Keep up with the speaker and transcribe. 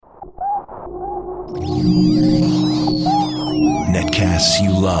Netcasts you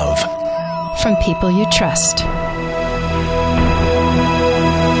love. From people you trust.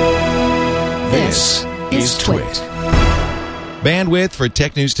 This is Twit. Bandwidth for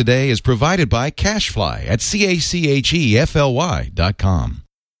Tech News Today is provided by CacheFly at CACHEFLY.com.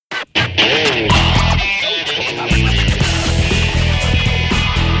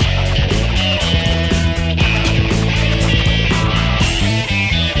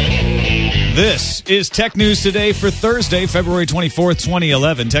 This is Tech News Today for Thursday, February 24th,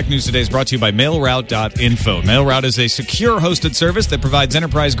 2011. Tech News Today is brought to you by MailRoute.info. MailRoute is a secure hosted service that provides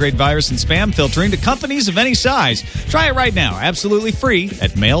enterprise-grade virus and spam filtering to companies of any size. Try it right now, absolutely free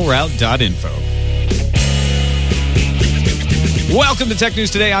at MailRoute.info. Welcome to Tech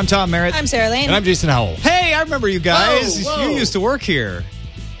News Today. I'm Tom Merritt. I'm Sarah Lane. And I'm Jason Howell. Hey, I remember you guys. Whoa. You used to work here.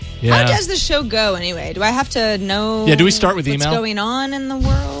 Yeah. How does the show go anyway? Do I have to know? Yeah, do we start with what's email? going on in the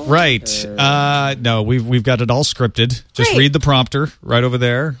world? Right. No, we've got it all scripted. Just Great. read the prompter right over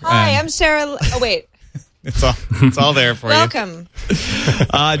there. Hi, I'm Sarah. Oh, wait. It's all there for you. Welcome.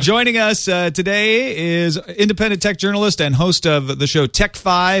 Joining us today is independent tech journalist and host of the show Tech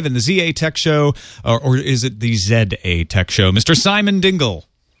 5 and the ZA Tech Show, or is it the ZA Tech Show, Mr. Simon Dingle.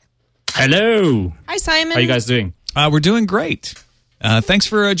 Hello. Hi, Simon. How are you guys doing? We're doing great. Thanks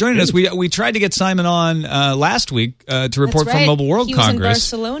for joining us. We tried to get Simon on last week to report That's right. from Mobile World He was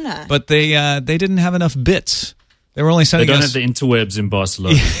Congress, in Barcelona. but they didn't have enough bits. They were only They sending don't us. have the interwebs in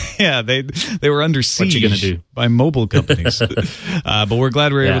Barcelona. Yeah, they were under siege you gonna do? by mobile companies. But we're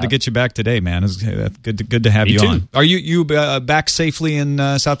glad we were able to get you back today, man. It's good to have Me you too. on. Are you back safely in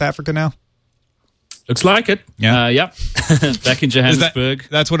South Africa now? Looks like it. Yeah. Yep. Back in Johannesburg.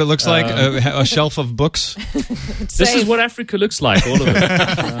 That's what it looks like, a shelf of books? This is what Africa looks like, all of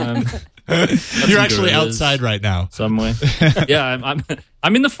it. You're actually outside right now. Somewhere. Yeah,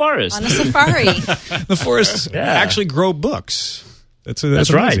 I'm in the forest. On a safari. The forests actually grow books. That's That's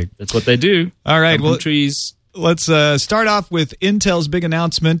amazing. right. That's what they do. All right, Come well, from trees. let's start off with Intel's big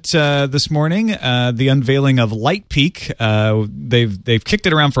announcement this morning, the unveiling of Lightpeak. They've kicked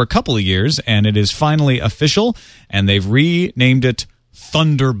it around for a couple of years, and it is finally official, and they've renamed it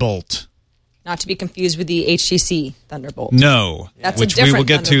Thunderbolt. Not to be confused with the HTC Thunderbolt. No, That's a which we will different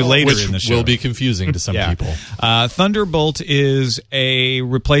get to Thunderbolt. later Which in the show. will be confusing to some people. Thunderbolt is a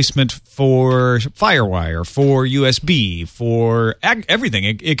replacement for FireWire, for USB, for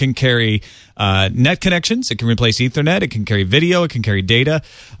everything. It can carry net connections. It can replace Ethernet. It can carry video. It can carry data.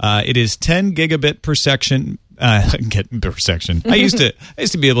 It is 10 gigabit per section. Per section. I used to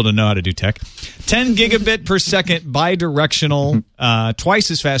be able to know how to do tech. 10 gigabit per second bidirectional, twice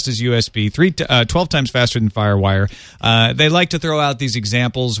as fast as USB, 12 times faster than FireWire. They like to throw out these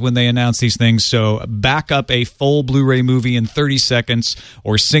examples when they announce these things. So back up a full Blu-ray movie in 30 seconds,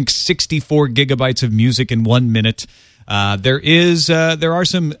 or sync 64 gigabytes of music in 1 minute. There are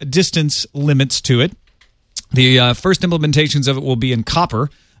some distance limits to it. The first implementations of it will be in copper.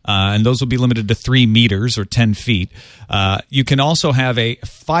 And those will be limited to 3 meters or 10 feet. You can also have a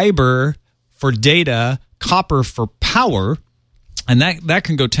fiber for data, copper for power, and that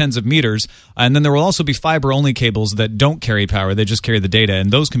can go tens of meters. And then there will also be fiber-only cables that don't carry power; they just carry the data,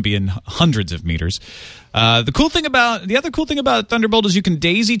 and those can be in hundreds of meters. The other cool thing about Thunderbolt is you can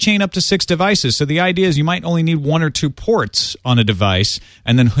daisy chain up to 6 devices. So the idea is you might only need 1 or 2 ports on a device,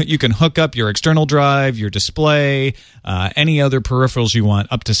 and then you can hook up your external drive, your display, any other peripherals you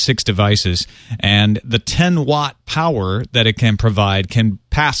want, up to 6 devices. And the 10-watt power that it can provide can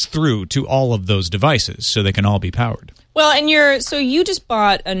pass through to all of those devices, so they can all be powered. Well, and you just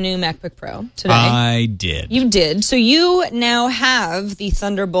bought a new MacBook Pro today. I did. You did. So you now have the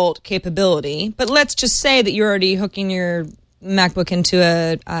Thunderbolt capability, but let's just say that you're already hooking your MacBook into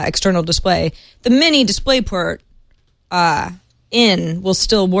a external display. The mini DisplayPort in will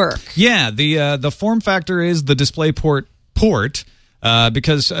still work. Yeah, the form factor is the DisplayPort port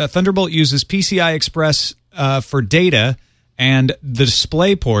because Thunderbolt uses PCI Express for data and the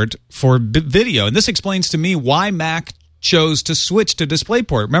DisplayPort for video. And this explains to me why Mac chose to switch to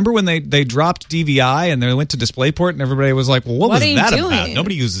DisplayPort. Remember when they dropped DVI and they went to DisplayPort and everybody was like, well, what was that about?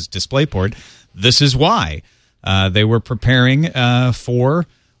 Nobody uses DisplayPort. This is why. They were preparing for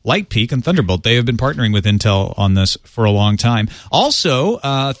Lightpeak and Thunderbolt. They have been partnering with Intel on this for a long time. Also,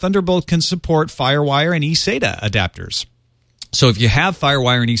 Thunderbolt can support FireWire and eSATA adapters. So if you have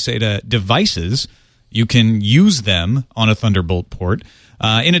FireWire and eSATA devices, you can use them on a Thunderbolt port.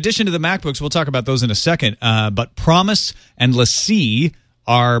 In addition to the MacBooks, we'll talk about those in a second, but Promise and LaCie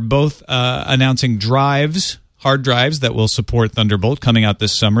are both announcing hard drives that will support Thunderbolt coming out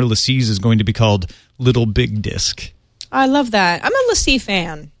this summer. LaCie's is going to be called Little Big Disk. I love that. I'm a LaCie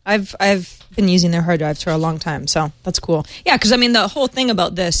fan. I've been using their hard drives for a long time, so that's cool. Yeah, because I mean the whole thing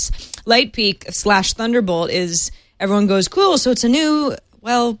about this Lightpeak / Thunderbolt is everyone goes, cool, so it's a new,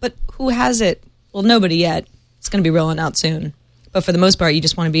 well, but who has it? Well, nobody yet. It's going to be rolling out soon. But for the most part, you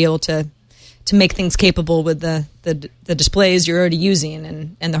just want to be able to make things capable with the displays you're already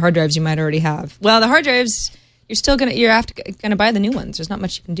using and the hard drives you might already have. Well, the hard drives, you're gonna buy the new ones. There's not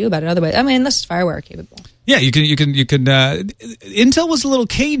much you can do about it otherwise. I mean, unless it's FireWire capable. Yeah, you can. Intel was a little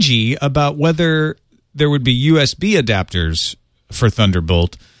cagey about whether there would be USB adapters for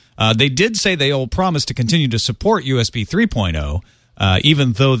Thunderbolt. They did say they all promised to continue to support USB 3.0,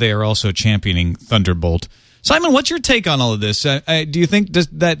 even though they are also championing Thunderbolt. Simon, what's your take on all of this? Do you think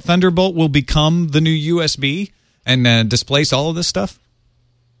that Thunderbolt will become the new USB and displace all of this stuff?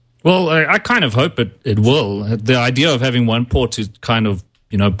 Well, I kind of hope it will. The idea of having one port to kind of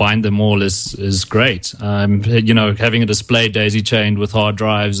bind them all is great. Having a display daisy chained with hard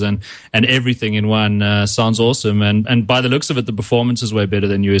drives and everything in one sounds awesome. And by the looks of it, the performance is way better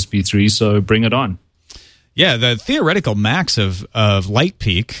than USB 3. So bring it on. Yeah, the theoretical max of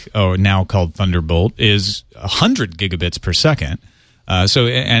Lightpeak, or now called Thunderbolt, is 100 gigabits per second. I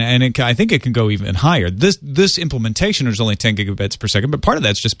think it can go even higher. This implementation is only 10 gigabits per second, but part of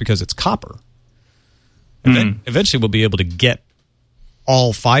that's just because it's copper. Eventually, we'll be able to get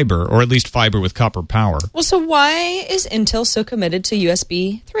all fiber, or at least fiber with copper power. Well, so why is Intel so committed to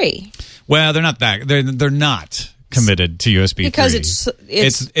USB 3? Well, they're not that. They're not committed to USB 3 because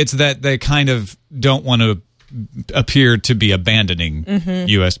it's that they kind of don't want to appear to be abandoning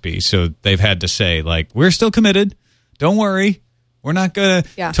USB, so they've had to say, like, we're still committed. Don't worry, we're not gonna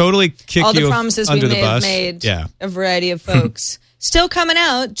totally kick all you the promises under we the bus. made. A variety of folks still coming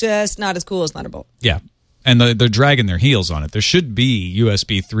out, just not as cool as Thunderbolt. Yeah, and they're dragging their heels on it. There should be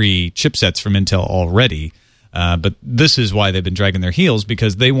USB 3 chipsets from Intel already, but this is why they've been dragging their heels,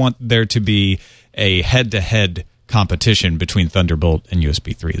 because they want there to be a head-to-head competition between Thunderbolt and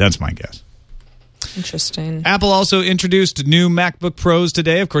USB 3. That's my guess. Interesting. Apple also introduced new MacBook Pros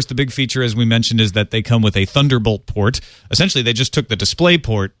today. Of course, the big feature, as we mentioned, is that they come with a Thunderbolt port. Essentially, they just took the display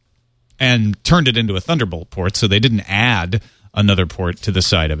port and turned it into a Thunderbolt port, so they didn't add another port to the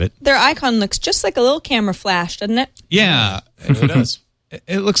side of it. Their icon looks just like a little camera flash, doesn't it? Yeah, it does.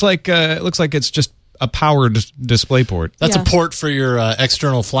 It looks like it's just a powered display port. That's a port for your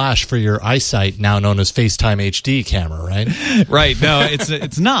external flash for your eyesight, now known as FaceTime HD camera, right? Right. No,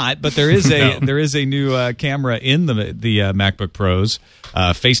 it's not. But there is a new camera in the MacBook Pros,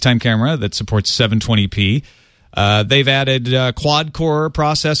 FaceTime camera that supports 720p. They've added quad-core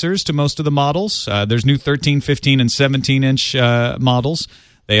processors to most of the models. There's new 13, 15, and 17-inch models.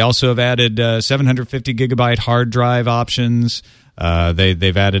 They also have added 750 gigabyte hard drive options.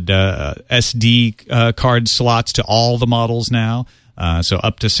 They've added SD card slots to all the models now, so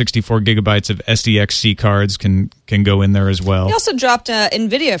up to 64 gigabytes of SDXC cards can go in there as well. They also dropped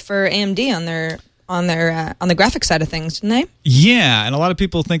NVIDIA for AMD on the graphics side of things, didn't they? Yeah, and a lot of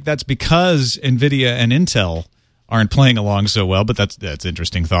people think that's because NVIDIA and Intel aren't playing along so well, but that's an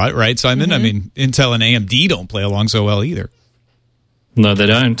interesting thought, right, Simon? I mean, Intel and AMD don't play along so well either. No, they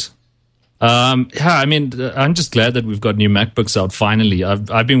don't. I'm just glad that we've got new MacBooks out finally.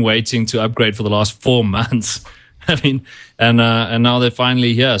 I've been waiting to upgrade for the last 4 months. And now they're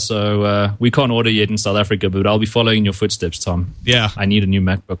finally here. So we can't order yet in South Africa, but I'll be following in your footsteps, Tom. Yeah, I need a new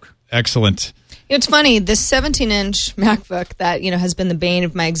MacBook. Excellent. It's funny, this 17-inch MacBook that has been the bane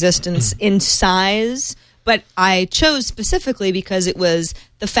of my existence in size, but I chose specifically because it was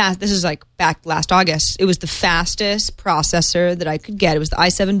this is like back last August. It was the fastest processor that I could get. It was the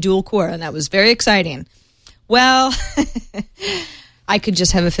i7 dual core, and that was very exciting. Well, I could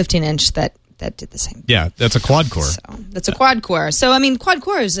just have a 15-inch that did the same. Yeah, that's a quad core. So that's a quad core. So I mean, quad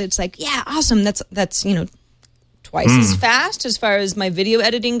cores. It's like, yeah, awesome. That's twice as fast as far as my video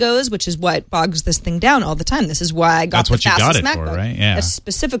editing goes, which is what bogs this thing down all the time. This is why I got the fastest MacBook. That's what you got it for, right? Yeah. That's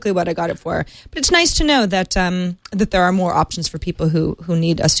specifically what I got it for. But it's nice to know that that there are more options for people who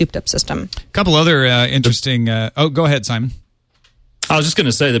need a souped-up system. A couple other interesting... go ahead, Simon. I was just going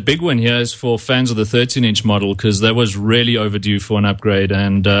to say the big one here is for fans of the 13-inch model, because that was really overdue for an upgrade,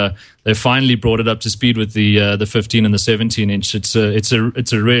 and they finally brought it up to speed with the 15 and the 17-inch.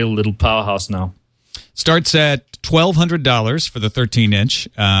 It's a real little powerhouse now. Starts at $1,200 for the 13-inch,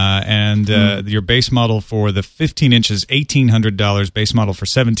 and your base model for the 15-inch is $1,800. Base model for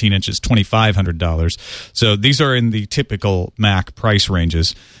 17-inch is $2,500. So these are in the typical Mac price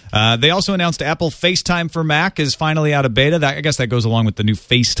ranges. They also announced Apple FaceTime for Mac is finally out of beta. I guess that goes along with the new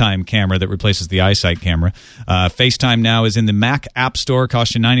FaceTime camera that replaces the iSight camera. FaceTime now is in the Mac App Store,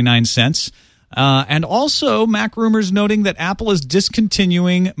 costs you 99 cents. And also, Mac Rumors noting that Apple is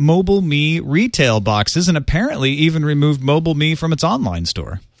discontinuing Mobile Me retail boxes and apparently even removed Mobile Me from its online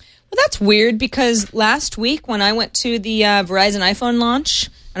store. Well, that's weird because last week when I went to the Verizon iPhone launch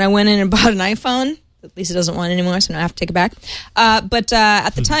and I went in and bought an iPhone, at least it doesn't want it anymore, so now I have to take it back. But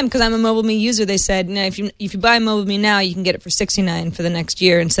at the time, because I'm a Mobile Me user, they said, no, if you buy Mobile Me now, you can get it for $69 for the next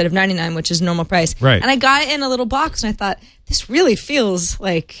year instead of $99, which is normal price. Right. And I got it in a little box, and I thought, this really feels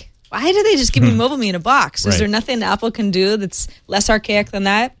like, why do they just give me Mobile Me in a box? Right. Is there nothing Apple can do that's less archaic than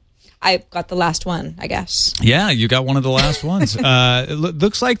that? I got the last one, I guess. Yeah, you got one of the last ones. It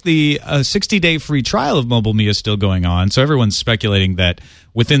looks like the 60-day free trial of Mobile Me is still going on, so everyone's speculating that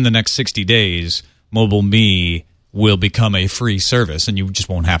within the next 60 days, Mobile Me will become a free service, and you just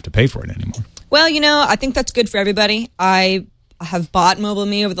won't have to pay for it anymore. Well, I think that's good for everybody. I have bought Mobile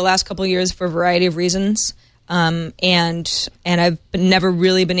Me over the last couple of years for a variety of reasons, and I've never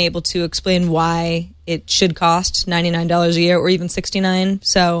really been able to explain why it should cost $99 a year or even $69.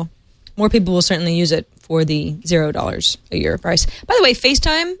 So more people will certainly use it for the $0 a year price. By the way,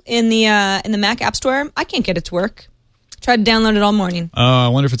 FaceTime in the Mac App Store, I can't get it to work. Tried to download it all morning. I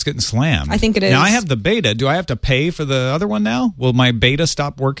wonder if it's getting slammed. I think it is. Now, I have the beta. Do I have to pay for the other one now? Will my beta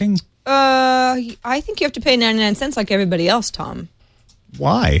stop working? I think you have to pay 99 cents like everybody else, Tom.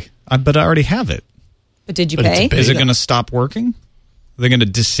 Why? But I already have it. But did you But it's pay? a beta. Is it going to stop working? Are they going to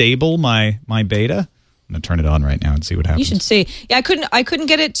disable my beta? I'm going to turn it on right now and see what happens. You should see. Yeah, I couldn't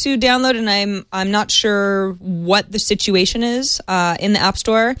get it to download, and I'm not sure what the situation is in the App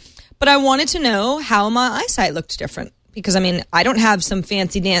Store. But I wanted to know how my eyesight looked different. Because, I don't have some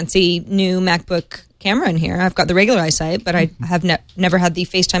fancy-dancy new MacBook camera in here. I've got the regular eyesight, but I have never had the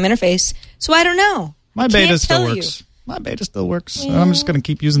FaceTime interface. So I don't know. My beta still works. My beta still works. Yeah, I'm just going to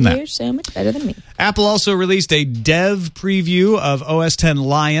keep using that. You're so much better than me. Apple also released a dev preview of OS X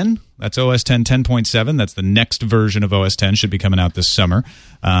Lion. That's OS X 10.7. That's the next version of OS X. Should be coming out this summer.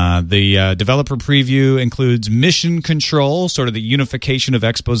 The developer preview includes mission control, sort of the unification of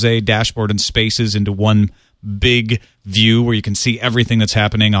Expose, dashboard, and spaces into one big view where you can see everything that's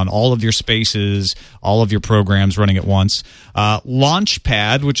happening on all of your spaces, all of your programs running at once.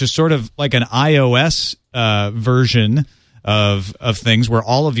 Launchpad, which is sort of like an iOS version of things where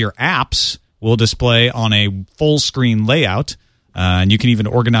all of your apps will display on a full screen layout, and you can even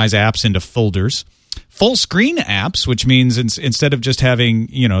organize apps into folders. Full screen apps, which means instead of just having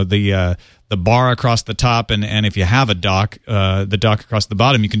the bar across the top and if you have a dock, the dock across the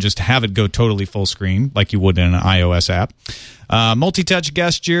bottom, you can just have it go totally full screen like you would in an iOS app. Multi-touch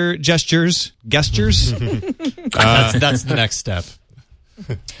gestures. That's the next step.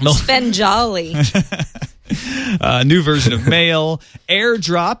 Sven Jolly. New version of Mail,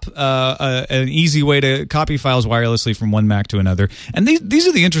 AirDrop, an easy way to copy files wirelessly from one Mac to another. And these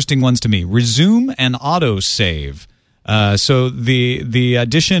are the interesting ones to me. Resume and autosave. So the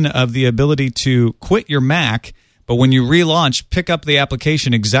addition of the ability to quit your Mac, but when you relaunch, pick up the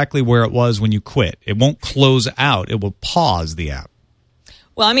application exactly where it was when you quit. It won't close out. It will pause the app.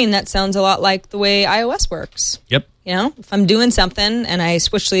 Well, that sounds a lot like the way iOS works. Yep. If I'm doing something and I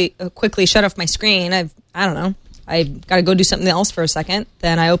quickly shut off my screen, I don't know, I got to go do something else for a second,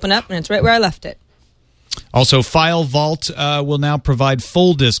 then I open up and it's right where I left it. Also, File Vault will now provide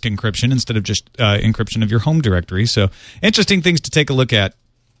full disk encryption instead of just encryption of your home directory. So, interesting things to take a look at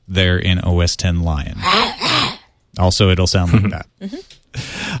there in OS X Lion. Also, it'll sound like that.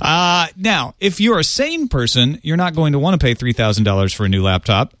 Now, if you're a sane person, you're not going to want to pay $3,000 for a new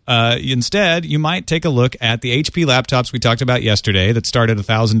laptop. Instead, you might take a look at the HP laptops we talked about yesterday that start at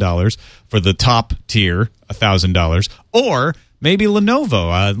 $1,000 for the top tier, $1,000, or maybe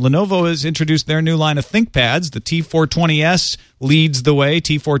Lenovo. Lenovo has introduced their new line of ThinkPads. The T420S leads the way.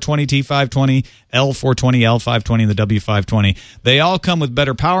 T420, T520, L420, L520, and the W520. They all come with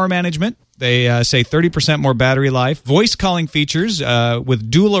better power management. They say 30% more battery life. Voice calling features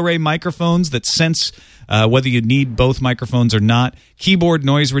with dual array microphones that sense whether you need both microphones or not. Keyboard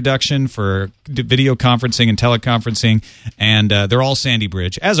noise reduction for video conferencing and teleconferencing. And they're all Sandy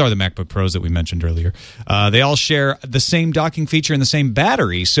Bridge, as are the MacBook Pros that we mentioned earlier. They all share the same docking feature and the same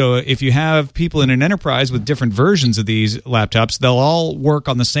battery. So if you have people in an enterprise with different versions of these laptops, they'll all work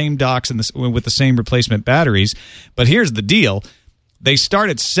on the same docks and with the same replacement batteries. But here's the deal. They start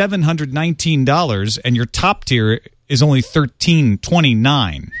at $719, and your top tier is only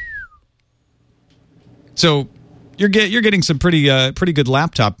 $1,329. So you're getting some pretty good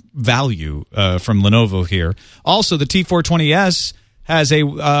laptop value from Lenovo here. Also, the T420S has a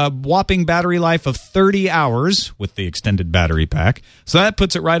whopping battery life of 30 hours with the extended battery pack. So that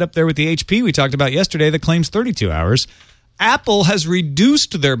puts it right up there with the HP we talked about yesterday that claims 32 hours. Apple has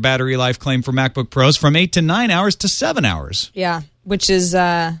reduced their battery life claim for MacBook Pros from 8 to 9 hours to 7 hours. Yeah, which is,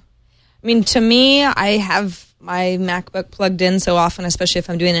 to me, I have my MacBook plugged in so often, especially if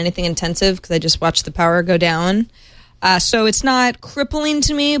I'm doing anything intensive, because I just watch the power go down. So it's not crippling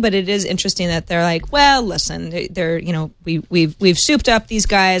to me, but it is interesting that they're like, well, listen, we've souped up these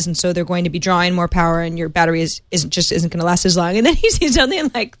guys, and so they're going to be drawing more power, and your battery isn't going to last as long. And then you see something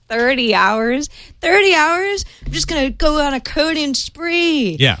like 30 hours. 30 hours? I'm just going to go on a coding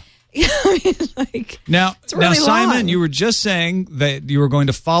spree. Yeah. Now, really Simon, long. you were just saying that you were going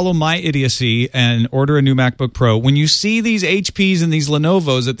to follow my idiocy and order a new MacBook Pro. When you see these HPs and these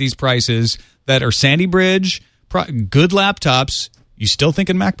Lenovo's at these prices that are Sandy Bridge, good laptops, you still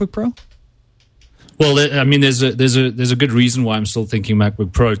thinking MacBook Pro? Well, there's a good reason why I'm still thinking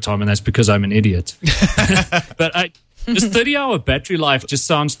MacBook Pro, Tom, and that's because I'm an idiot. But this 30-hour battery life just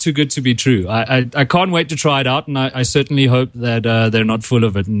sounds too good to be true. I can't wait to try it out, and I certainly hope that they're not full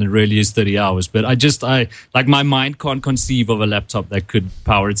of it and it really is 30 hours. But my mind can't conceive of a laptop that could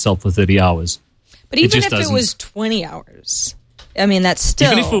power itself for 30 hours. But even if it was 20 hours, that's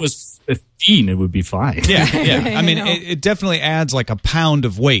still... Even if it was 15, it would be fine. Yeah. It definitely adds like a pound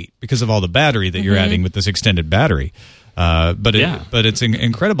of weight because of all the battery that you're adding with this extended battery. But it's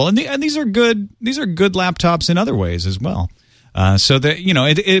incredible, and these are good. These are good laptops in other ways as well. So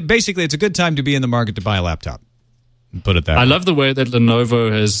that basically it's a good time to be in the market to buy a laptop. Put it that way. I love the way that Lenovo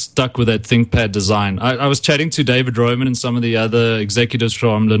has stuck with that ThinkPad design. I was chatting to David Roman and some of the other executives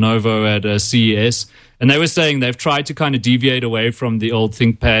from Lenovo at CES, and they were saying they've tried to kind of deviate away from the old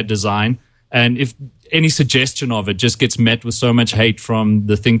ThinkPad design. And if any suggestion of it just gets met with so much hate from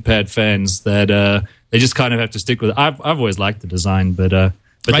the ThinkPad fans that they just kind of have to stick with it. I've always liked the design, but the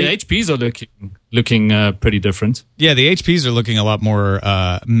HPs are looking pretty different. Yeah, the HPs are looking a lot more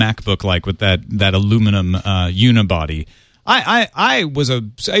MacBook-like with that aluminum unibody. I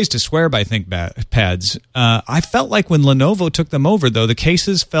used to swear by ThinkPads. I felt like when Lenovo took them over, though, the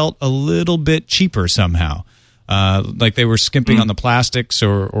cases felt a little bit cheaper somehow. Like they were skimping on the plastics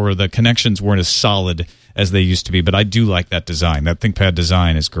or the connections weren't as solid as they used to be. But I do like that design. That ThinkPad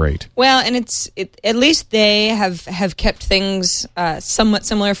design is great. Well, and at least they have kept things somewhat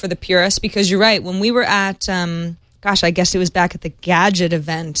similar for the purists, because you're right. When we were at, I guess it was back at the Gadget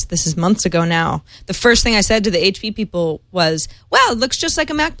event. This is months ago now. The first thing I said to the HP people was, well, it looks just like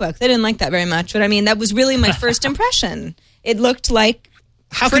a MacBook. They didn't like that very much. But that was really my first impression. It looked like...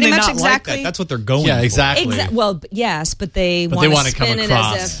 How can they not like that? That's what they're going for. Yeah, exactly. Well, yes, but they want to spin it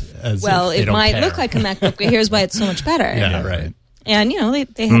as if it might look like a MacBook, but here's why it's so much better. Yeah, right. And,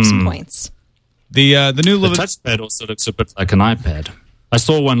 they have some points. The new the touchpad also looks a bit like an iPad. I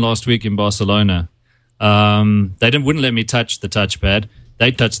saw one last week in Barcelona. They wouldn't let me touch the touchpad.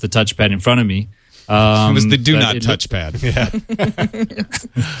 They touched the touchpad in front of me. It was the do not touchpad.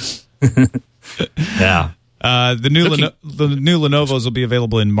 Yeah. The new Lenovo's will be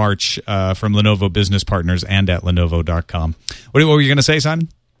available in March from Lenovo Business Partners and at Lenovo.com. What were you going to say, Simon?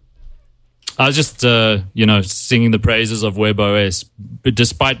 I was just, singing the praises of WebOS. But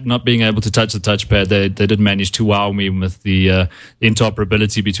despite not being able to touch the touchpad, they did manage to wow me with the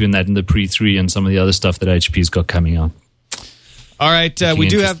interoperability between that and the Pre 3 and some of the other stuff that HP's got coming out. All right, we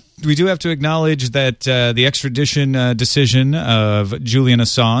do have to acknowledge that the extradition decision of Julian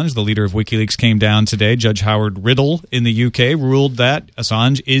Assange, the leader of WikiLeaks, came down today. Judge Howard Riddle in the UK ruled that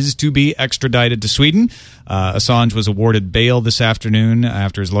Assange is to be extradited to Sweden. Assange was awarded bail this afternoon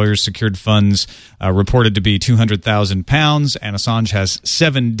after his lawyers secured funds reported to be £200,000, and Assange has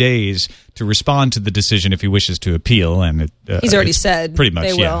 7 days to respond to the decision if he wishes to appeal. And he's already said pretty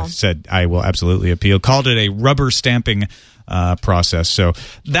much, will. Said I will absolutely appeal. Called it a rubber stamping process, so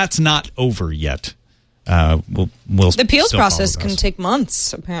that's not over yet. We'll the appeals process can take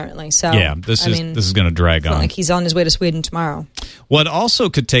months, apparently. So yeah, this is going to drag on. Like he's on his way to Sweden tomorrow. What also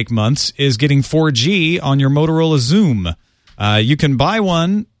could take months is getting 4G on your Motorola Xoom. You can buy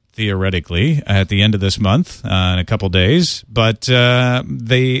one theoretically at the end of this month in a couple days, but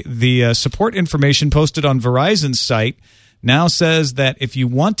the support information posted on Verizon's site now says that if you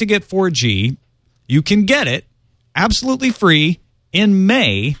want to get 4G, you can get it absolutely free in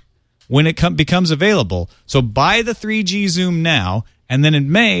May when it becomes available. So buy the 3G Xoom now, and then in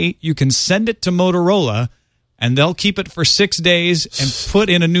May you can send it to Motorola, and they'll keep it for 6 days and put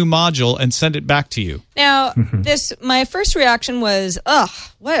in a new module and send it back to you. Now, my first reaction was,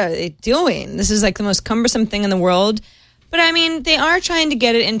 what are they doing? This is like the most cumbersome thing in the world. But they are trying to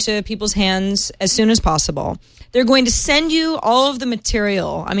get it into people's hands as soon as possible. They're going to send you all of the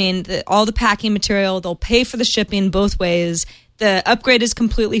material. All the packing material. They'll pay for the shipping both ways. The upgrade is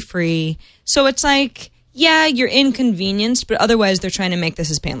completely free. So it's like, yeah, you're inconvenienced, but otherwise they're trying to make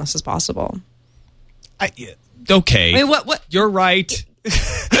this as painless as possible. Okay. I mean, what? You're right.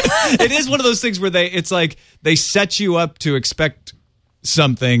 It is one of those things where it's like they set you up to expect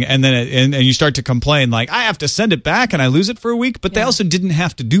something, and then and you start to complain like, I have to send it back and I lose it for a week, but they also didn't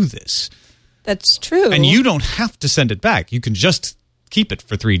have to do this. That's true. And you don't have to send it back. You can just keep it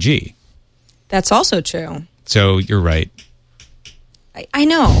for 3G. That's also true. So you're right. I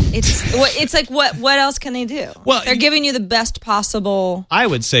know. It's like what else can they do? Well, they're giving you the best possible I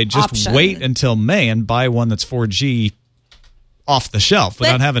would say just option. wait until May and buy one that's 4G off the shelf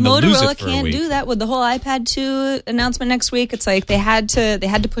without having to lose Motorola it for a can't week. do that with the whole iPad 2 announcement next week. It's like they had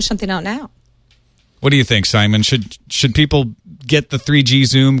to push something out now. What do you think, Simon? Should people get the 3G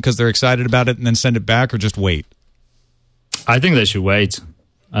Zoom because they're excited about it and then send it back, or just wait? I think they should wait.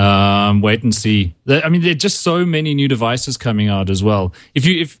 Wait and see. I mean, there are just so many new devices coming out as well.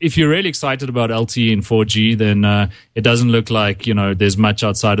 If you're really excited about LTE and 4G, then it doesn't look like there's much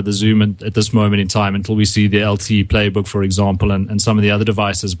outside of the Zoom at this moment in time until we see the LTE playbook, for example, and some of the other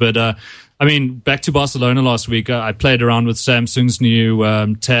devices. But I mean, back to Barcelona last week, I played around with Samsung's new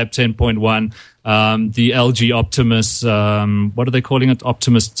Tab 10.1, the LG Optimus. What are they calling it?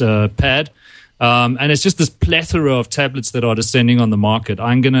 Optimus Pad. And it's just this plethora of tablets that are descending on the market.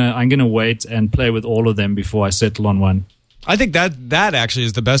 I'm gonna wait and play with all of them before I settle on one. I think that actually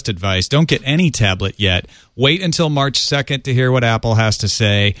is the best advice. Don't get any tablet yet. Wait until March 2nd to hear what Apple has to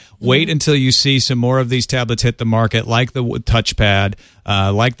say. Wait until you see some more of these tablets hit the market, like the touchpad,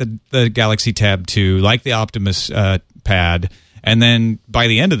 like the Galaxy Tab 2, like the Optimus Pad. And then by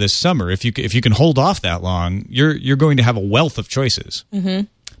the end of this summer, if you can hold off that long, you're going to have a wealth of choices. Mm-hmm.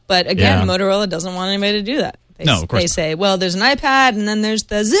 But again, Motorola doesn't want anybody to do that. No, of course they say, well, there's an iPad and then there's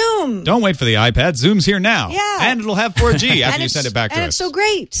the Zoom. Don't wait for the iPad. Zoom's here now. Yeah. And it'll have 4G after you send it back to us. And it's so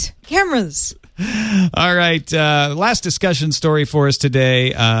great. Cameras. All right. Last discussion story for us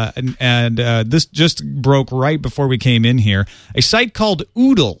today. And this just broke right before we came in here. A site called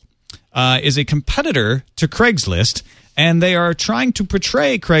Yooodle is a competitor to Craigslist, and they are trying to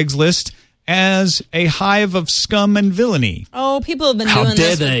portray Craigslist as a hive of scum and villainy. Oh, people have been doing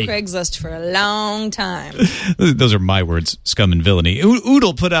this with Craigslist for a long time. Those are my words, scum and villainy.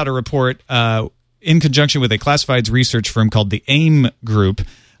 Yooodle put out a report in conjunction with a classifieds research firm called the AIM Group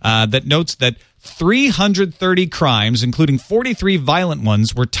that notes that 330 crimes, including 43 violent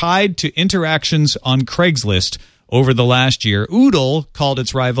ones, were tied to interactions on Craigslist over the last year. Yooodle called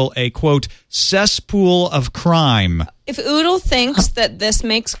its rival a, quote, cesspool of crime. If Yooodle thinks that this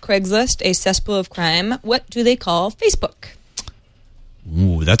makes Craigslist a cesspool of crime, what do they call Facebook?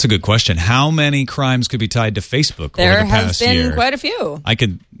 Ooh, that's a good question. How many crimes could be tied to Facebook over the past year? There have been quite a few. I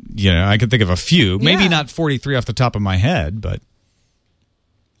could think of a few. Maybe not 43 off the top of my head, but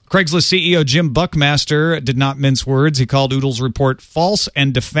Craigslist CEO Jim Buckmaster did not mince words. He called Yooodle's report false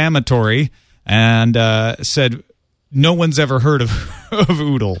and defamatory and said no one's ever heard of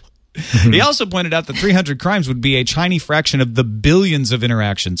Yooodle. He also pointed out that 300 crimes would be a tiny fraction of the billions of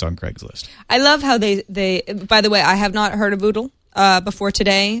interactions on Craigslist. I love how they by the way, I have not heard of Yooodle before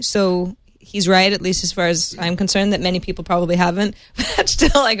today, so he's right, at least as far as I'm concerned, that many people probably haven't. But that's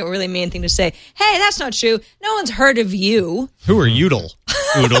still like a really mean thing to say. Hey, that's not true. No one's heard of you. Who are Yooodle?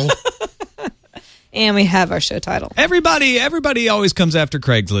 Yooodle. And we have our show title. Everybody always comes after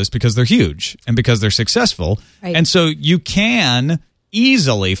Craigslist because they're huge and because they're successful. Right. And so you can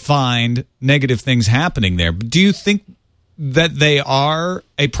easily find negative things happening there. But do you think that they are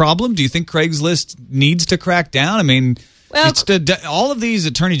a problem? Do you think Craigslist needs to crack down? I mean, well, all of these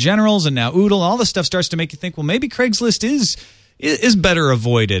attorney generals and now Yooodle, all this stuff starts to make you think, well, maybe Craigslist is better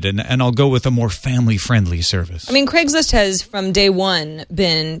avoided, and I'll go with a more family-friendly service. I mean, Craigslist has, from day one,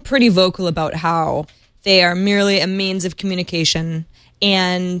 been pretty vocal about how they are merely a means of communication,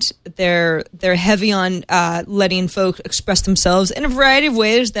 and they're heavy on letting folks express themselves in a variety of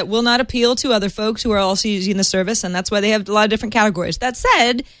ways that will not appeal to other folks who are also using the service, and that's why they have a lot of different categories. That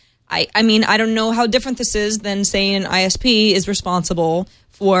said, I mean, I don't know how different this is than saying an ISP is responsible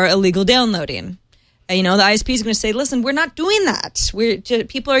for illegal downloading. The ISP is going to say, listen, we're not doing that.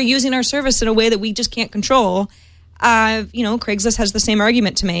 People are using our service in a way that we just can't control. Craigslist has the same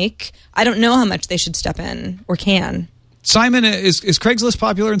argument to make. I don't know how much they should step in or can. Simon, is Craigslist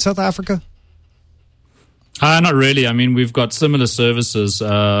popular in South Africa? Not really. I mean, we've got similar services,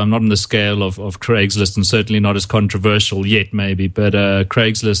 not on the scale of Craigslist, and certainly not as controversial yet, maybe. But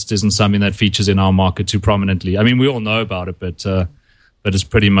Craigslist isn't something that features in our market too prominently. I mean, we all know about it, but it's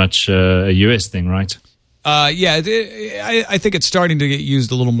pretty much a US thing, right? Yeah, I think it's starting to get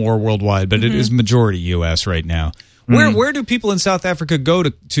used a little more worldwide, but it is majority US right now. Where do people in South Africa go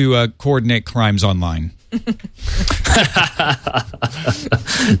to coordinate crimes online?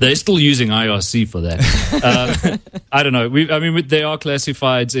 They're still using IRC for that. I don't know. They are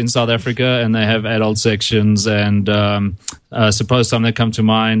classifieds in South Africa, and they have adult sections. And I suppose some that come to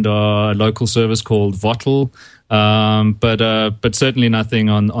mind are a local service called Yooodle. But certainly nothing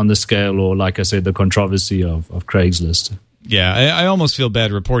on the scale or, like I said, the controversy of Craigslist. Yeah, I almost feel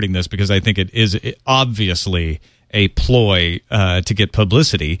bad reporting this because I think it is obviously a ploy to get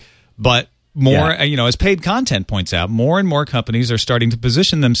publicity. But more, as paid content points out, more and more companies are starting to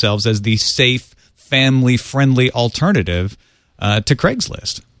position themselves as the safe, family-friendly alternative to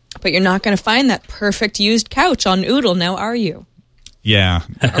Craigslist. But you're not going to find that perfect used couch on Yooodle now, are you? Yeah.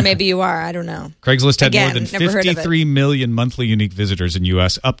 Or maybe you are. I don't know. Craigslist had Again, more than never heard of it. 53 million monthly unique visitors in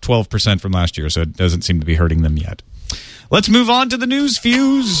U.S., up 12% from last year, so it doesn't seem to be hurting them yet. Let's move on to the news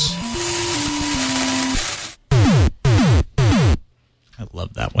fuse. I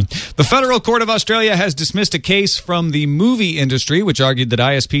love that one. The Federal Court of Australia has dismissed a case from the movie industry, which argued that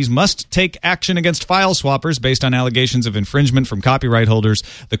ISPs must take action against file swappers based on allegations of infringement from copyright holders.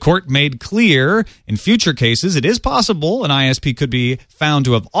 The court made clear in future cases it is possible an ISP could be found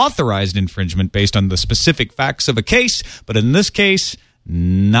to have authorized infringement based on the specific facts of a case, but in this case,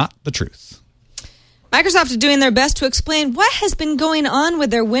 not the truth. Microsoft is doing their best to explain what has been going on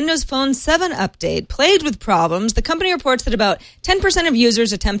with their Windows Phone 7 update. Plagued with problems, the company reports that about 10% of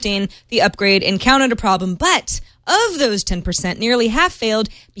users attempting the upgrade encountered a problem, but of those 10%, nearly half failed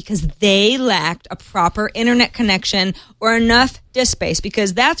because they lacked a proper internet connection or enough disk space,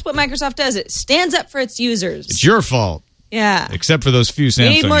 because that's what Microsoft does. It stands up for its users. It's your fault. Yeah. Except for those few Samsung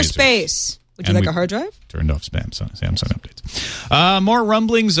Need more users. space. Would you like a hard drive? Turned off Samsung updates. More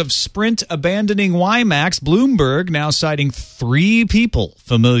rumblings of Sprint abandoning WiMAX. Bloomberg now citing 3 people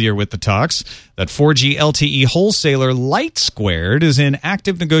familiar with the talks. That 4G LTE wholesaler LightSquared is in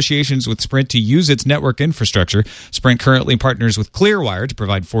active negotiations with Sprint to use its network infrastructure. Sprint currently partners with Clearwire to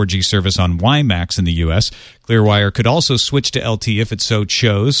provide 4G service on WiMAX in the U.S. Clearwire could also switch to LTE if it so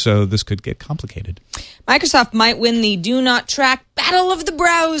chose, so this could get complicated. Microsoft might win the Do Not Track Battle of the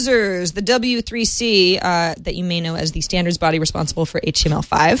Browsers. The W3C, that you may know as the standards body responsible for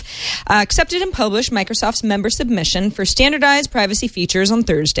HTML5, accepted and published Microsoft's member submission for standardized privacy features on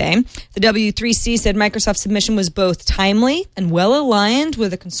Thursday. The W3C said Microsoft's submission was both timely and well aligned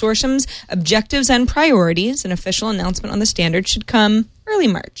with the consortium's objectives and priorities. An official announcement on the standard should come early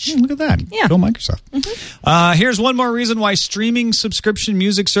March. Look at that. Yeah. Go Microsoft. Mm-hmm. Here's one more reason why streaming subscription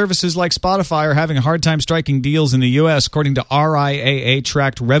music services like Spotify are having a hard time striking deals in the U.S. According to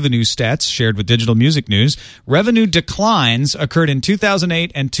RIAA-tracked revenue stats shared with Digital Music News, revenue declines occurred in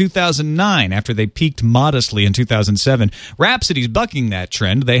 2008 and 2009 after they peaked modestly in 2007. Rhapsody's bucking that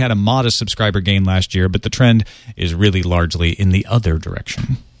trend. They had a modest subscriber gain last year, but the trend is really largely in the other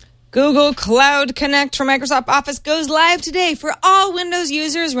direction. Google Cloud Connect for Microsoft Office goes live today for all Windows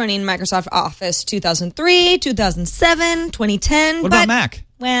users running Microsoft Office 2003, 2007, 2010. What about Mac?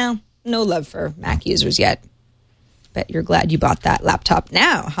 Well, no love for Mac users yet. Bet you're glad you bought that laptop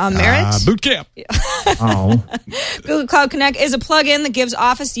now, huh, Merritt? Boot camp. Oh. Google Cloud Connect is a plugin that gives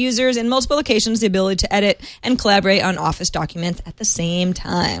Office users in multiple locations the ability to edit and collaborate on Office documents at the same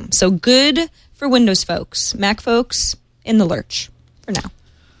time. So good for Windows folks. Mac folks, in the lurch for now.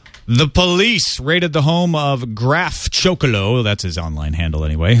 The police raided the home of Graf Chocolo, that's his online handle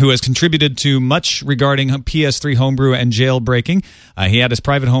anyway, who has contributed to much regarding PS3 homebrew and jailbreaking. He had his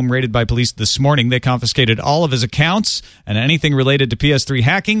private home raided by police this morning. They confiscated all of his accounts and anything related to PS3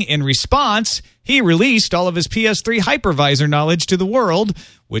 hacking. In response, he released all of his PS3 hypervisor knowledge to the world,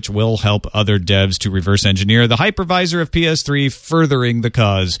 which will help other devs to reverse engineer the hypervisor of PS3, furthering the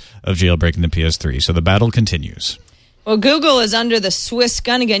cause of jailbreaking the PS3. So the battle continues. Well, Google is under the Swiss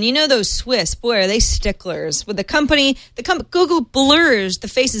gun again. You know those Swiss, boy, are they sticklers. With the company, Google blurs the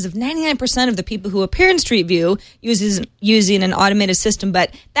faces of 99% of the people who appear in Street View using an automated system,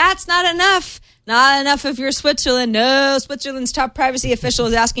 but that's not enough. Not enough if you're Switzerland. No, Switzerland's top privacy official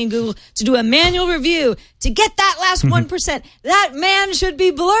is asking Google to do a manual review to get that last 1%. That man should be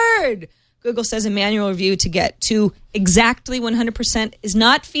blurred. Google says a manual review to get to exactly 100% is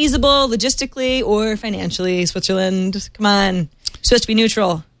not feasible logistically or financially. Switzerland, come on. You're supposed to be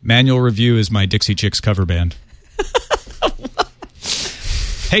neutral. Manual review is my Dixie Chicks cover band.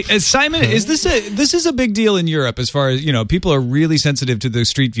 Hey, Simon, this is a big deal in Europe as far as, people are really sensitive to the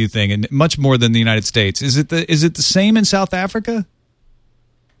Street View thing, and much more than the United States. Is it the same in South Africa?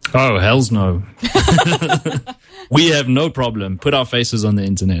 Oh, hell's no. We have no problem. Put our faces on the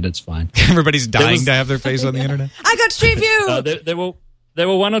internet. It's fine. Everybody's dying to have their face on the internet. I got Street View. There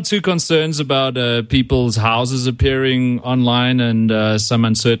were one or two concerns about people's houses appearing online and some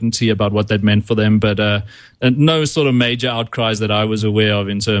uncertainty about what that meant for them, but no sort of major outcries that I was aware of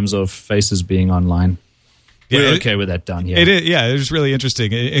in terms of faces being online. We're okay with that down here. It is, yeah, it was really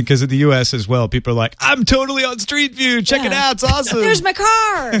interesting because in the U.S. as well, people are like, "I'm totally on Street View. Check it out. It's awesome. There's my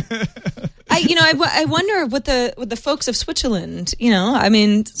car." I wonder what the folks of Switzerland. I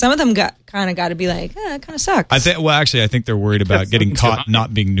mean, some of them got to be like, it kind of sucks. I think they're worried about getting caught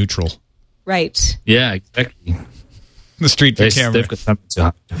not being neutral. Right. Yeah, exactly. The Street View camera they've got something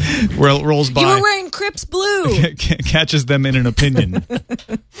to hide. rolls by. You were wearing Crips blue. Catches them in an opinion.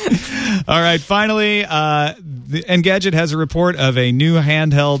 All right, finally, the Engadget has a report of a new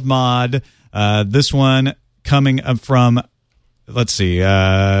handheld mod. This one coming from, let's see,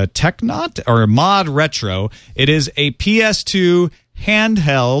 Technot or Mod Retro. It is a PS2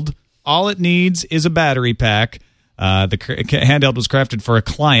 handheld. All it needs is a battery pack. The handheld was crafted for a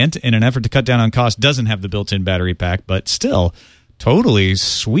client in an effort to cut down on cost. Doesn't have the built-in battery pack, but still, totally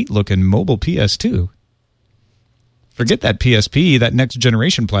sweet-looking mobile PS2. Forget that PSP, that next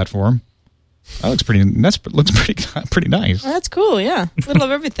generation platform. That looks pretty nice. That's cool. Yeah, little of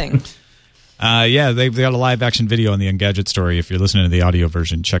everything. Yeah, they've got a live action video on the Engadget story. If you're listening to the audio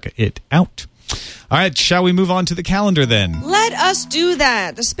version, check it out. All right, shall we move on to the calendar then? Let us do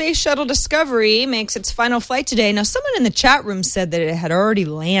that. The Space Shuttle Discovery makes its final flight today. Now, someone in the chat room said that it had already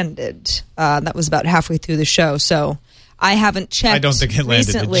landed. That was about halfway through the show, so I haven't checked. I don't think it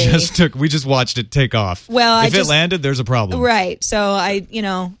landed. Recently. We just watched it take off. Well, if it landed, there's a problem. Right. So I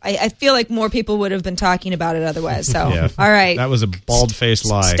feel like more people would have been talking about it otherwise. So yeah. All right. That was a bald-faced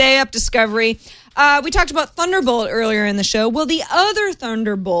lie. Stay up, Discovery. We talked about Thunderbolt earlier in the show. Well, the other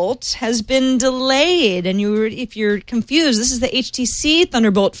Thunderbolt has been delayed, and if you're confused, this is the HTC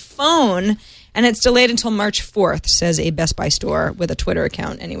Thunderbolt phone, and it's delayed until March 4th, says a Best Buy store with a Twitter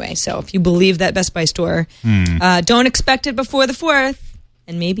account anyway. So if you believe that Best Buy store, don't expect it before the 4th,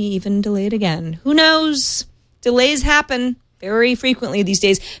 and maybe even delay it again. Who knows? Delays happen very frequently these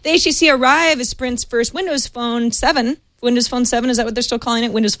days. The HTC Arrive is Sprint's first Windows Phone 7. Windows Phone 7, is that what they're still calling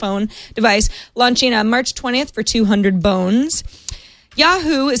it? Windows Phone device, launching on March 20th for 200 bones.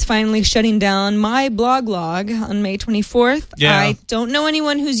 Yahoo is finally shutting down My Bloglog on May 24th. Yeah. I don't know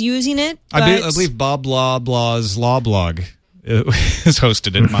anyone who's using it. I believe Bob Blah's Law Blog is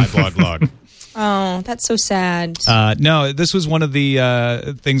hosted at My Bloglog. Oh, that's so sad. No, this was one of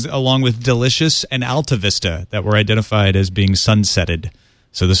the things along with Delicious and Alta Vista that were identified as being sunsetted.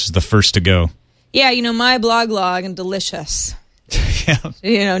 So this is the first to go. Yeah, My Bloglog and Delicious.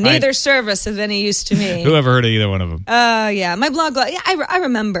 Yeah. Neither service of any use to me. Who ever heard of either one of them? Yeah, My Bloglog. Yeah, I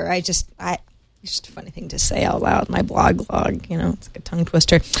remember. It's just a funny thing to say out loud. My Bloglog. It's like a tongue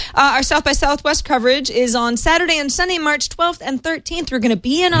twister. Our South by Southwest coverage is on Saturday and Sunday, March 12th and 13th. We're going to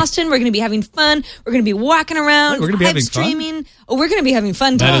be in Austin. We're going to be having fun. We're going to be walking around. Wait, we're going to be having streaming. Fun? Oh, we're going to be having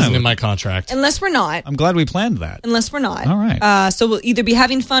fun. That isn't in my contract. Unless we're not. I'm glad we planned that. Unless we're not. All right. So we'll either be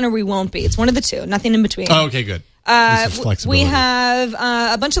having fun or we won't be. It's one of the two. Nothing in between. Oh, okay, good. We have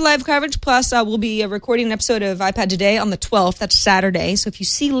a bunch of live coverage, plus we'll be recording an episode of iPad Today on the 12th. That's Saturday. So if you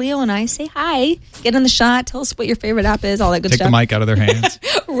see Leo and I, say hi, get in the shot, tell us what your favorite app is, all that good stuff. Take the mic out of their hands.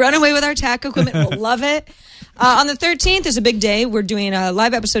 Run away with our tack equipment. We'll love it. On the 13th is a big day. We're doing a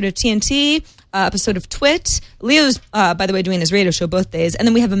live episode of TNT, episode of Twit. Leo's, by the way, doing his radio show both days. And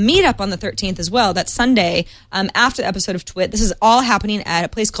then we have a meetup on the 13th as well. That's Sunday after the episode of Twit. This is all happening at a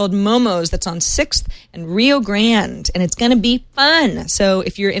place called Momo's that's on 6th and Rio Grande. And it's going to be fun. So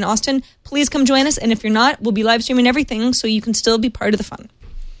if you're in Austin, please come join us. And if you're not, we'll be live streaming everything so you can still be part of the fun.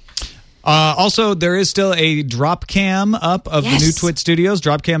 Also, there is still a drop cam up of the new Twit Studios,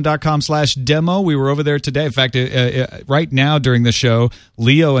 dropcam.com/demo. We were over there today. In fact, right now during the show,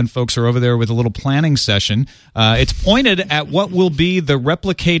 Leo and folks are over there with a little planning session. It's pointed at what will be the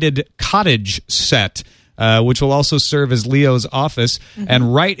replicated cottage set, which will also serve as Leo's office. Mm-hmm.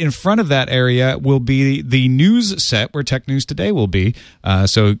 And right in front of that area will be the news set where Tech News Today will be.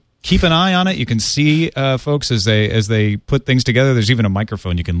 So keep an eye on it. You can see folks as they put things together. There's even a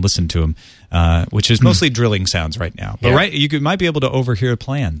microphone. You can listen to them, which is mostly drilling sounds right now. But you might be able to overhear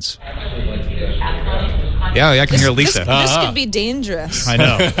plans. Yeah, I can hear Lisa. This could be dangerous. I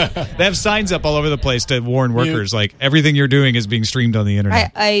know. They have signs up all over the place to warn workers, like everything you're doing is being streamed on the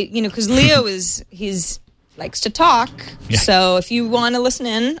internet. Because Leo he's likes to talk. Yeah. So if you want to listen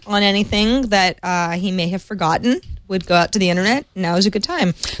in on anything that he may have forgotten, would go out to the internet. Now is a good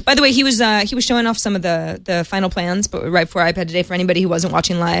time. By the way, he was showing off some of the final plans, but right before iPad Today for anybody who wasn't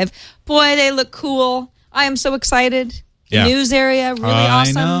watching live. Boy, they look cool. I am so excited. news area, really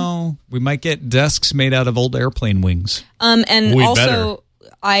awesome. I know. We might get desks made out of old airplane wings. And We also,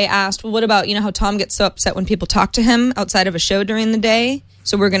 I asked, well, what about, how Tom gets so upset when people talk to him outside of a show during the day?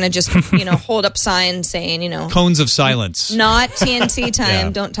 So we're going to just, hold up signs saying, Cones of silence. not TNT time. Yeah.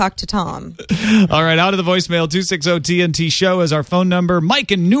 Don't talk to Tom. All right, out of the voicemail, 260-TNT show is our phone number.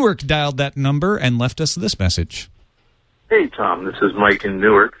 Mike in Newark dialed that number and left us this message. Hey, Tom, this is Mike in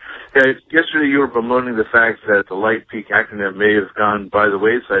Newark. Yesterday you were bemoaning the fact that the LightPeak acronym may have gone by the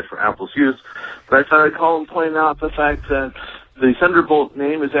wayside for Apple's use, but I thought I'd call and point out the fact that the Thunderbolt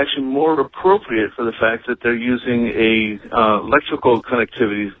name is actually more appropriate for the fact that they're using a electrical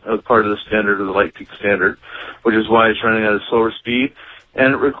connectivity as part of the standard, of the LightPeak standard, which is why it's running at a slower speed,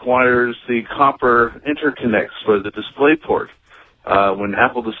 and it requires the copper interconnects for the display port. When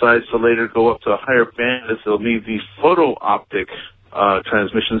Apple decides to later go up to a higher bandwidth, they'll need the photo optic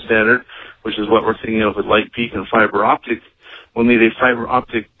transmission standard, which is what we're thinking of with LightPeak, and fiber optic. We'll need a fiber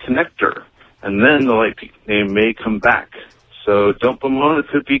optic connector, and then the LightPeak name may come back. So don't bemoan, it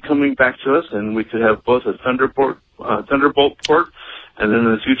could be coming back to us, and we could have both a Thunderbolt port, and then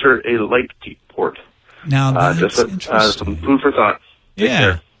in the future a LightPeak port. Now that's just some food for thought. Take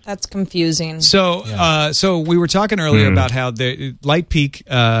care. That's confusing. So, so we were talking earlier about how the LightPeak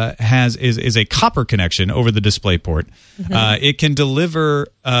is a copper connection over the display port. It can deliver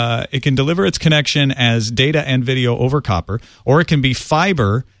its connection as data and video over copper, or it can be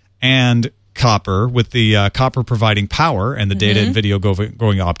fiber and copper with the copper providing power and the data and video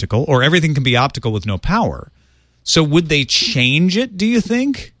going optical, or everything can be optical with no power. So, would they change it? Do you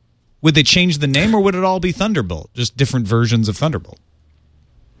think? Would they change the name, or would it all be Thunderbolt? Just different versions of Thunderbolt.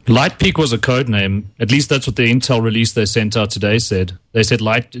 LightPeak was a code name. At least that's what the Intel release they sent out today said. They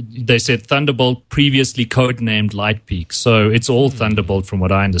said Thunderbolt, previously codenamed LightPeak. So it's all Thunderbolt from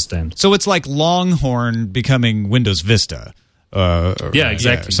what I understand. So it's like Longhorn becoming Windows Vista. Yeah,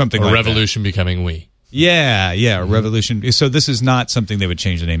 exactly. Something Or like Revolution becoming Wii. Yeah, Revolution. So this is not something they would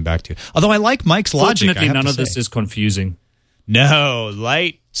change the name back to. Although I like Mike's logic. Fortunately, none of this is confusing. No,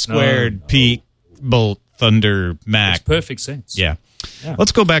 Light Squared Peak Bolt Thunder Mac. Makes perfect sense. Yeah.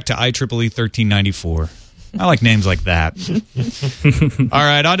 Let's go back to IEEE 1394. I like names like that. All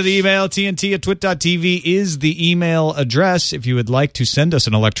right, on to the email. TNT@twit.tv is the email address if you would like to send us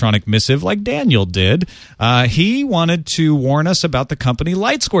an electronic missive like Daniel did. He wanted to warn us about the company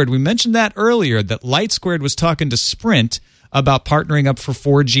LightSquared. We mentioned that earlier, that LightSquared was talking to Sprint about partnering up for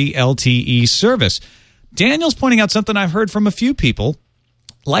 4G LTE service. Daniel's pointing out something I've heard from a few people.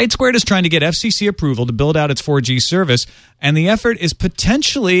 LightSquared is trying to get FCC approval to build out its 4G service, and the effort is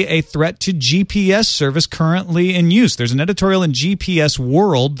potentially a threat to GPS service currently in use. There's an editorial in GPS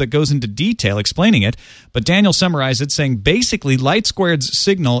World that goes into detail explaining it, but Daniel summarized it saying basically LightSquared's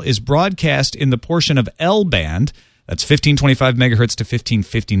signal is broadcast in the portion of L-band, that's 1525 megahertz to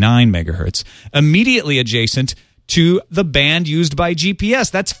 1559 megahertz, immediately adjacent to the band used by GPS.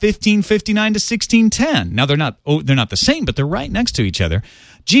 That's 1559 to 1610. Now they're not the same, but they're right next to each other.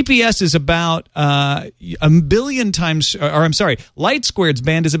 GPS is about a billion times, LightSquared's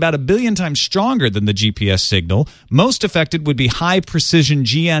band is about 1 billion times stronger than the GPS signal. Most affected would be high-precision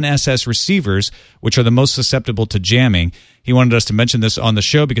GNSS receivers, which are the most susceptible to jamming. He wanted us to mention this on the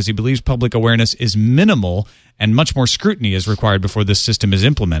show because he believes public awareness is minimal and much more scrutiny is required before this system is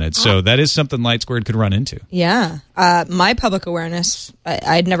implemented. So that is something LightSquared could run into. Yeah. My public awareness,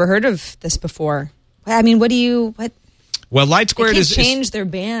 I'd never heard of this before. I mean, what? Well, LightSquared is change their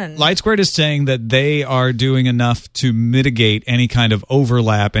band. LightSquared is saying that they are doing enough to mitigate any kind of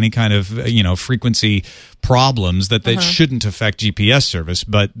overlap, any kind of frequency problems that shouldn't affect GPS service.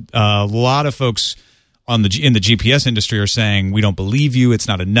 But a lot of folks in the GPS industry are saying we don't believe you. It's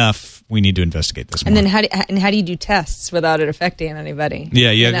not enough. We need to investigate this more. And then how do you do tests without it affecting anybody?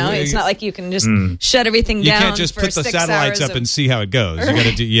 Yeah. It's not like you can just shut everything down. You can't just for put the 6 satellites hours up and see how it goes.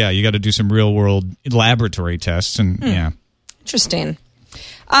 Right. You got to do some real world laboratory tests and Interesting.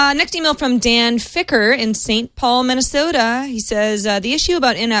 Next email from Dan Ficker in St. Paul, Minnesota. He says, the issue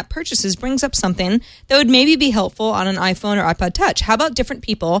about in-app purchases brings up something that would maybe be helpful on an iPhone or iPod Touch. How about different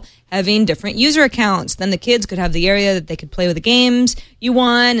people having different user accounts? Then the kids could have the area that they could play with the games you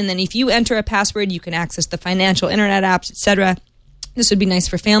want, and then if you enter a password, you can access the financial internet apps, etc. This would be nice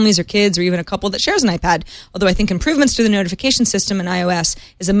for families or kids or even a couple that shares an iPad, although I think improvements to the notification system in iOS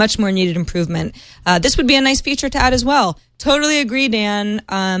is a much more needed improvement. This would be a nice feature to add as well. Totally agree, Dan.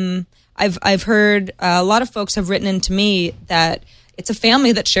 I've heard a lot of folks have written into me that it's a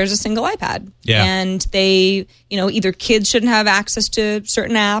family that shares a single iPad. Yeah. And they, either kids shouldn't have access to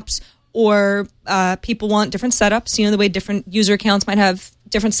certain apps or people want different setups, the way different user accounts might have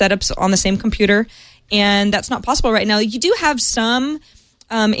different setups on the same computer. and that's not possible right now. You do have some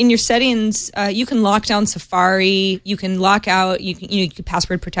in your settings. You can lock down Safari. You can lock out. You can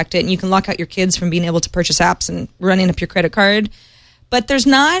password protect it, and you can lock out your kids from being able to purchase apps and running up your credit card. But there's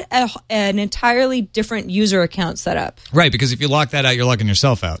not an entirely different user account set up. Right, because if you lock that out, you're locking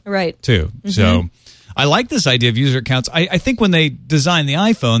yourself out. Right. Too. Mm-hmm. So I like this idea of user accounts. I think when they designed the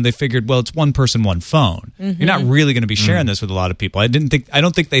iPhone, they figured, well, it's one person, one phone. You're not really going to be sharing this with a lot of people. I don't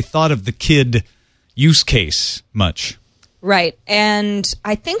think they thought of the kid use case much. Right. And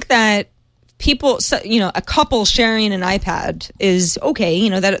I think that people, a couple sharing an iPad is okay.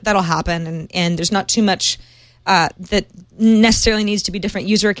 That'll happen, and there's not too much that necessarily needs to be different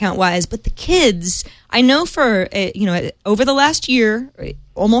user account wise. But the kids, I know for over the last year,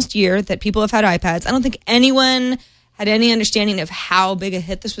 almost year, that people have had iPads. I don't think anyone had any understanding of how big a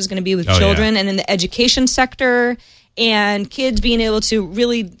hit this was going to be with children, and in the education sector, and kids being able to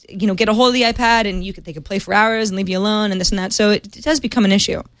really get a hold of the iPad, and they could play for hours and leave you alone and this and that. So it does become an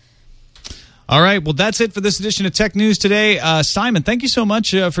issue. All right, well, that's it for this edition of Tech News Today. Simon, thank you so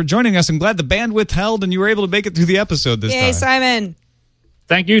much for joining us. I'm glad the bandwidth held and you were able to make it through the episode this time. Yay, Simon.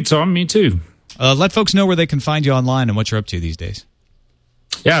 Thank you, Tom. Me too. Let folks know where they can find you online and what you're up to these days.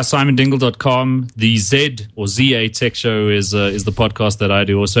 Yeah, simondingle.com. The Z or ZA Tech Show is the podcast that I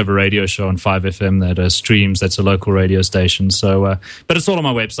do. Also have a radio show on 5FM that streams. That's a local radio station. So, but it's all on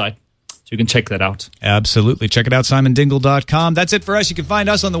my website. You can check that out. Absolutely. Check it out, simondingle.com. That's it for us. You can find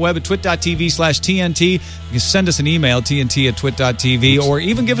us on the web at twit.tv/TNT. You can send us an email, tnt@twit.tv, or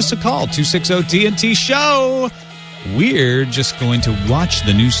even give us a call, 260-TNT-SHOW. We're just going to watch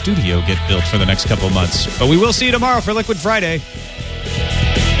the new studio get built for the next couple of months. But we will see you tomorrow for Liquid Friday.